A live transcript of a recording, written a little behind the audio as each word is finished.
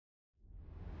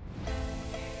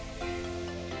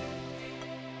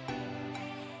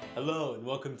Hello and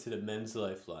welcome to the Men's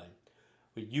Lifeline,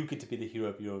 where you get to be the hero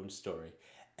of your own story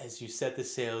as you set the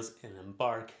sails and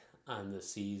embark on the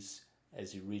seas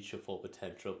as you reach your full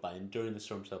potential by enduring the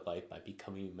storms of life, by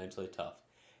becoming mentally tough.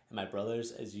 And my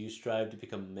brothers, as you strive to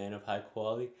become a man of high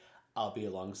quality, I'll be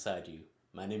alongside you.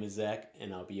 My name is Zach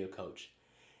and I'll be your coach.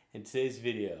 And today's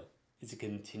video is a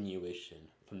continuation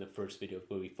from the first video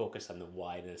where we focus on the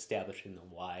why and establishing the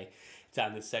why. It's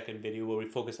on the second video where we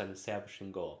focus on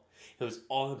establishing goal. It was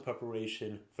all in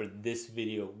preparation for this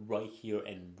video right here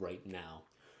and right now,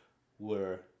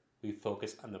 where we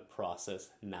focus on the process,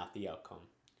 not the outcome.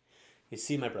 You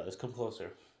see, my brothers, come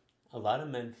closer. A lot of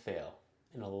men fail,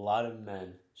 and a lot of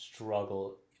men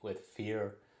struggle with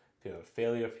fear of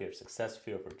failure, fear of success,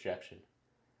 fear of rejection,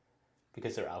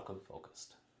 because they're outcome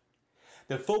focused.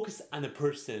 They're focused on the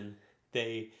person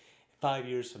 5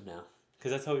 years from now,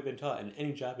 because that's how we've been taught in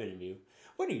any job interview.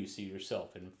 Where do you see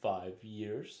yourself in 5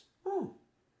 years?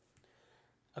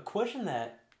 A question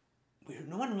that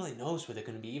no one really knows where they're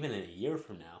going to be even in a year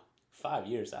from now. 5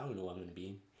 years, I don't know where I'm going to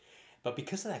be. But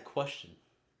because of that question,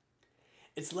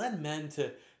 it's led men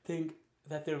to think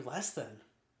that they're less than.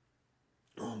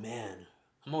 Oh man,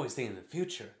 I'm always thinking of the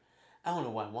future. I don't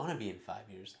know what I want to be in 5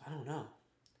 years. I don't know.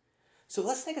 So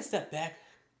let's take a step back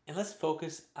and let's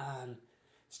focus on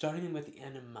starting with the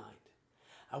end in mind.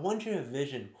 I want you to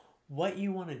envision what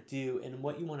you want to do and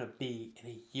what you want to be in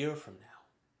a year from now.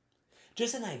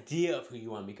 Just an idea of who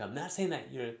you want to become. Not saying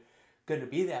that you're going to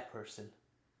be that person,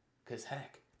 because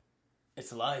heck,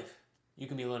 it's life. You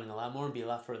can be learning a lot more and be a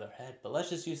lot further ahead, but let's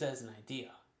just use that as an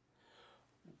idea.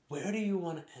 Where do you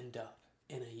want to end up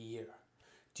in a year?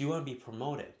 Do you want to be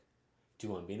promoted? Do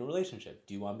you want to be in a relationship?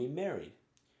 Do you want to be married?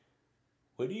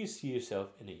 Where do you see yourself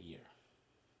in a year?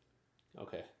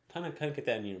 Okay, kind of get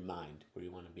that in your mind, where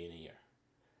you want to be in a year.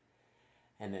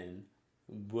 And then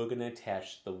we're going to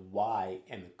attach the why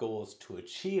and the goals to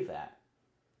achieve that.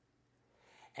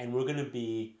 And we're going to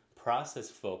be process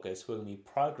focused, we're going to be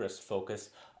progress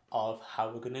focused of how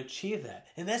we're going to achieve that.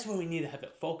 And that's where we need to have the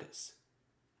focus.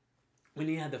 We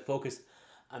need to have the focus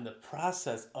on the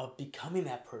process of becoming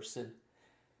that person,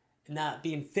 and not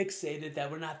being fixated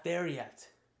that we're not there yet.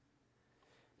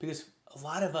 Because a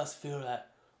lot of us feel that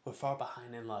we're far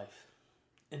behind in life,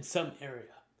 in some area.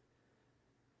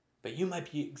 But you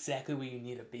might be exactly where you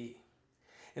need to be.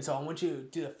 And so I want you to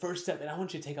do the first step, and I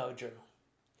want you to take out a journal.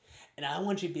 And I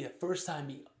want you to be the first time,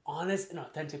 be honest and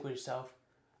authentic with yourself.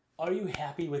 Are you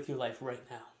happy with your life right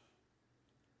now?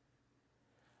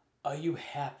 Are you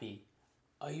happy?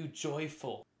 Are you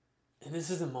joyful? And this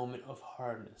is a moment of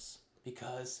hardness,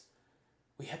 because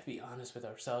we have to be honest with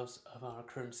ourselves about our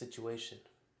current situation.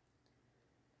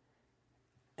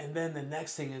 And then the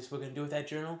next thing is we're going to do with that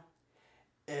journal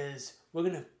is we're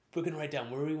going to write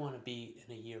down where we want to be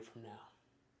in a year from now.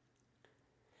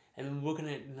 And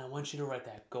I want you to write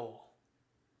that goal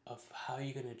of how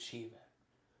you're going to achieve it.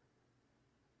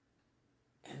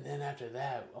 And then after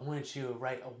that, I want you to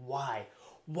write a why.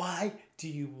 Why do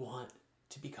you want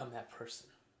to become that person?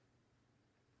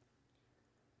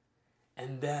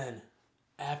 And then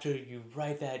after you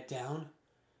write that down,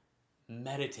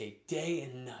 meditate day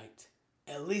and night,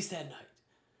 at least at night,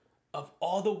 of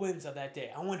all the wins of that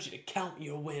day. I want you to count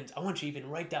your wins. I want you to even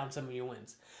write down some of your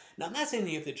wins. Now, I'm not saying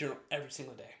that you have to journal every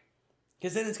single day,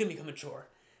 because then it's going to become a chore.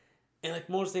 And like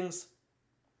most things,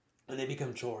 when they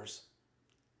become chores,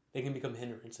 they can become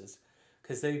hindrances,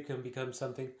 because they can become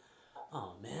something,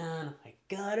 oh man, I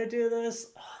gotta do this.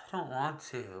 I don't want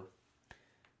to.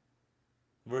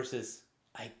 Versus,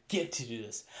 I get to do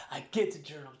this. I get to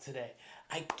journal today.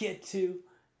 I get to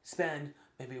spend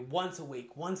maybe once a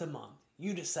week, once a month.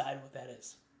 You decide what that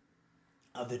is.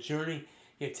 Of the journey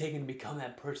you're taking to become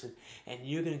that person. And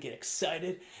you're going to get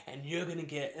excited and you're going to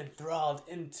get enthralled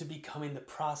into becoming the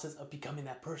process of becoming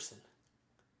that person.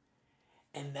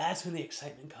 And that's when the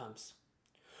excitement comes.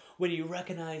 When you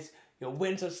recognize your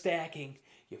wins are stacking,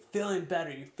 you're feeling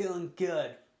better, you're feeling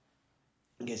good.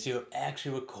 Because you're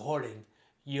actually recording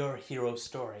your hero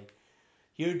story.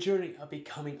 Your journey of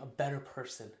becoming a better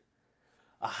person.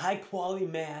 A high quality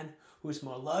man who is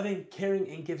more loving, caring,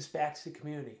 and gives back to the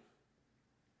community.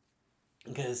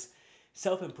 Because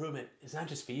self-improvement is not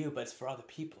just for you, but it's for other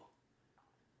people.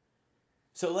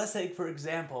 So let's say, for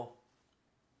example,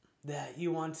 that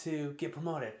you want to get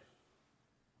promoted.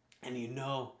 And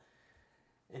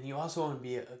you also want to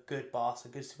be a good boss, a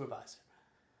good supervisor.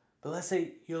 But let's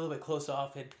say you're a little bit close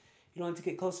off and you don't like to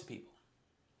get close to people.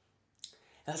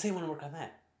 And let's say you want to work on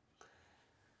that.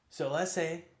 So let's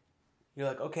say you're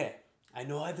like, okay, I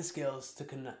know I have the skills to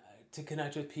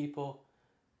connect with people,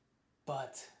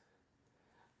 but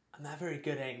I'm not very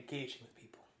good at engaging with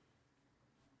people.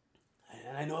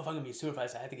 And I know if I'm going to be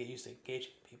supervised, I have to get used to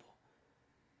engaging people.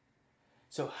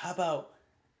 So how about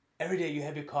every day you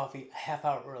have your coffee a half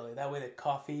hour early? That way the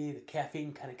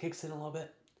caffeine kind of kicks in a little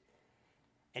bit.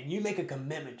 And you make a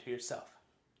commitment to yourself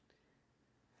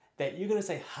that you're going to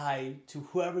say hi to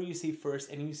whoever you see first,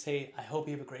 and you say, I hope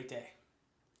you have a great day.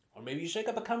 Or maybe you shake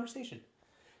up a conversation.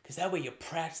 Because that way you're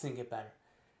practicing to get better.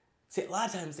 See, a lot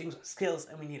of times things are skills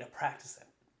and we need to practice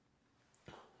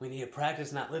it. We need to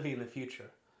practice not living in the future.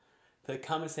 The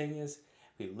common saying is,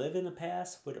 if we live in the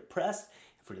past, we're depressed.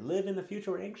 If we live in the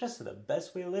future, we're anxious. So the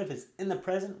best way to live is in the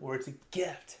present, where it's a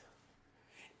gift.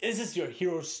 This is your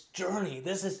hero's journey.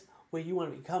 This is what you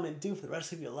want to become and do for the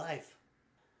rest of your life.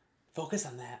 Focus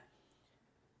on that.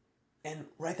 And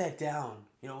write that down.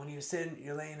 When you're sitting,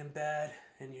 you're laying in bed,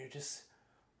 and you're just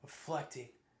reflecting.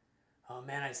 Oh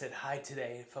man, I said hi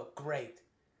today, and it felt great.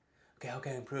 Okay, how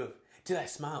can I improve? Did I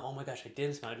smile? Oh my gosh, I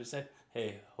didn't smile. I just said,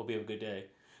 hey, hope you have a good day.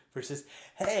 Versus,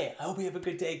 hey, I hope you have a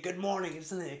good day. Good morning.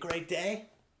 Isn't it a great day?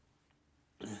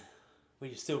 Well,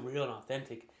 you're still real and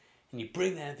authentic, and you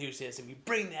bring that enthusiasm, you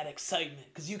bring that excitement,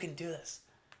 because you can do this.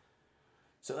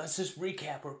 So let's just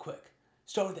recap real quick.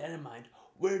 Start with the end in mind.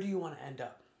 Where do you want to end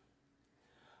up?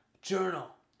 Journal.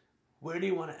 Where do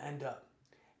you want to end up?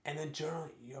 And then journal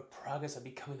your progress of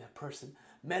becoming that person.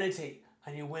 Meditate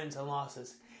on your wins and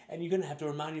losses. And you're going to have to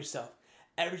remind yourself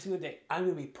every single day, I'm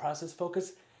going to be process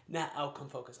focused, not outcome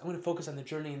focused. I'm going to focus on the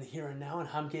journey in the here and now and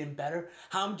how I'm getting better,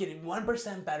 how I'm getting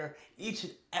 1% better each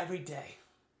and every day.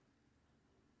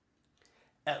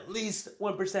 At least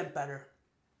 1% better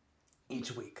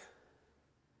each week.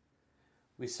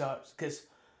 We start, because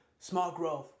small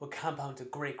growth will compound to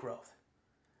great growth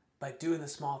by doing the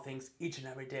small things each and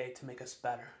every day to make us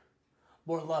better,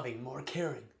 more loving, more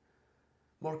caring,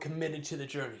 more committed to the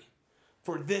journey.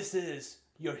 For this is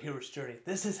your hero's journey.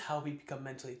 This is how we become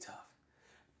mentally tough.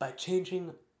 By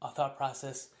changing our thought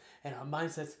process and our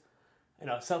mindsets and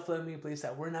our self-limiting beliefs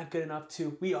that we're not good enough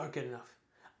to, we are good enough.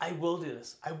 I will do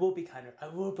this. I will be kinder. I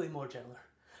will be more gentler.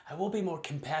 I will be more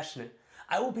compassionate.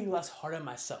 I will be less hard on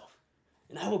myself.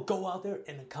 And I will go out there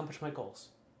and accomplish my goals.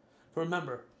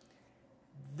 Remember,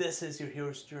 this is your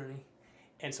hero's journey.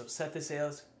 And so set the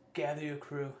sails, gather your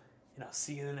crew, and I'll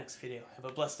see you in the next video. Have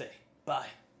a blessed day. Bye.